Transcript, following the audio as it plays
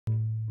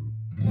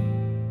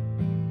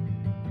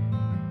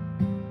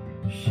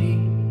She,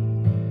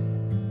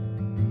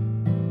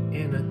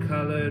 in a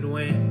colored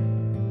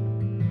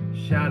wind,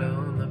 shadow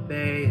on the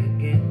bay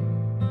again,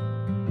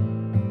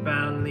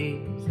 brown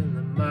leaves in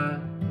the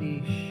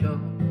muddy shore.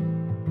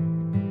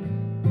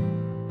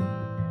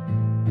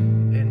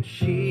 And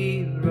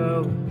she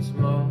rose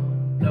more,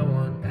 no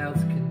one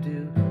else can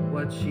do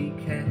what she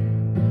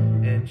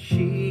can. And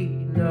she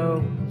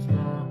knows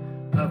more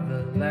of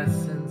the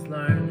lessons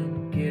learned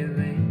and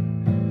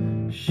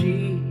giving.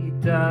 She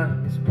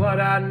does what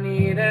I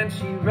need, and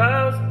she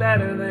rose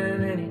better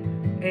than any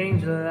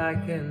angel I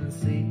can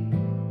see.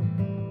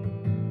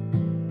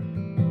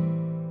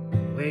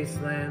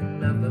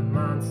 Wasteland of the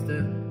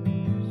monsters,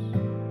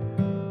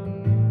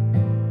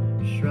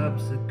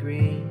 shrubs of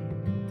green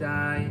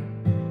dying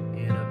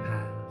in a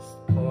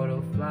past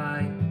portal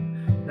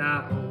flying,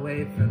 not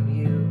away from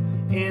you.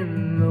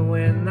 In the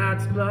wind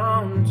that's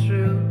blown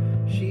true,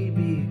 she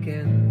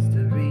begins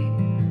to read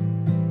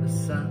the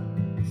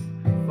signs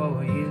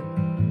for you.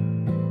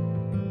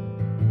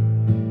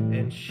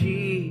 And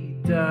she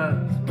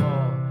does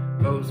more,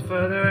 goes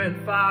further and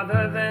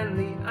farther than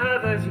the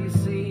others you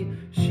see.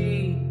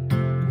 She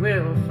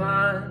will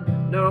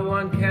find no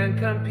one can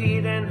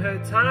compete in her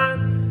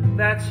time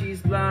that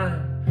she's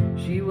blind.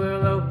 She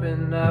will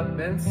open up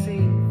and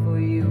see for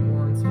you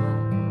once more.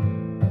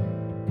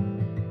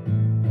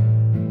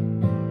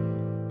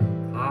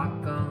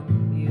 Clock on the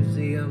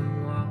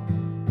museum wall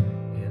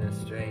in a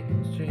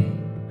strange dream.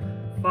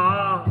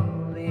 Fall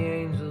the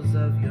angels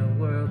of your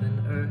world and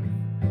earth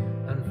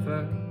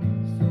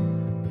unfurls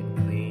and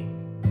clean,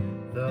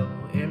 though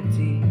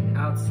empty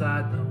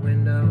outside the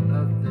window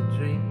of the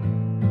dream.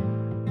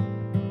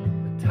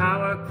 The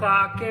tower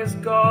clock is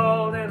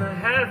gold in a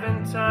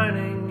heaven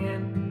turning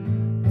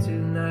into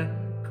night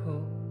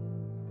cold,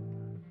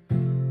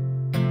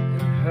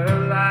 and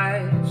her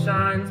light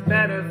shines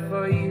better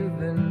for you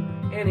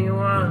than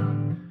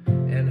anyone,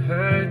 and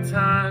her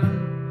time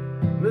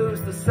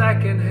moves the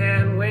second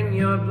hand when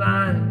you're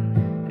blind.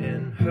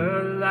 And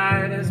her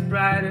light is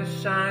bright as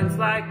shines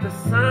like the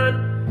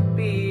sun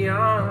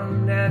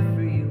beyond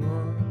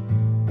everyone.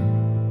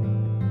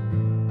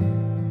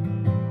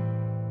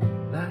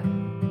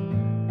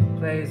 Light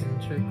plays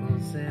and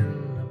trickles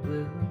in the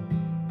blue.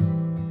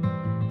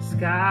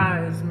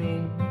 Skies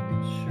meet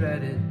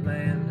shredded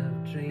land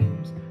of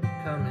dreams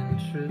coming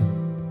true.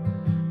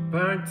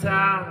 Burnt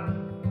out,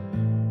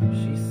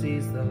 she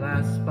sees the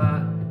last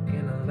spark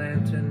in a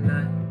lantern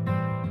night,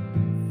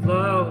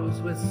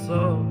 flows with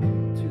soul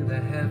to the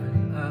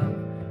heaven of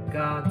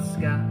God's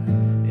sky.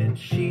 And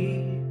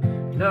she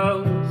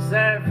knows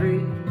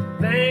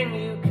everything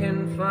you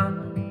can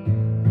find.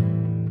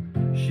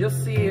 She'll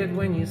see it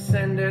when you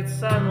send it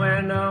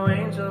somewhere no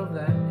angel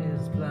that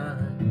is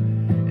blind.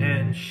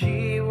 And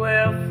she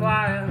will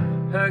fire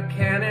her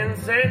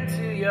cannons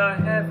into your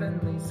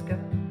heavenly sky,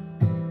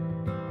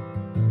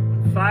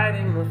 when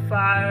fighting the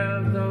fire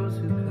of those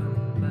who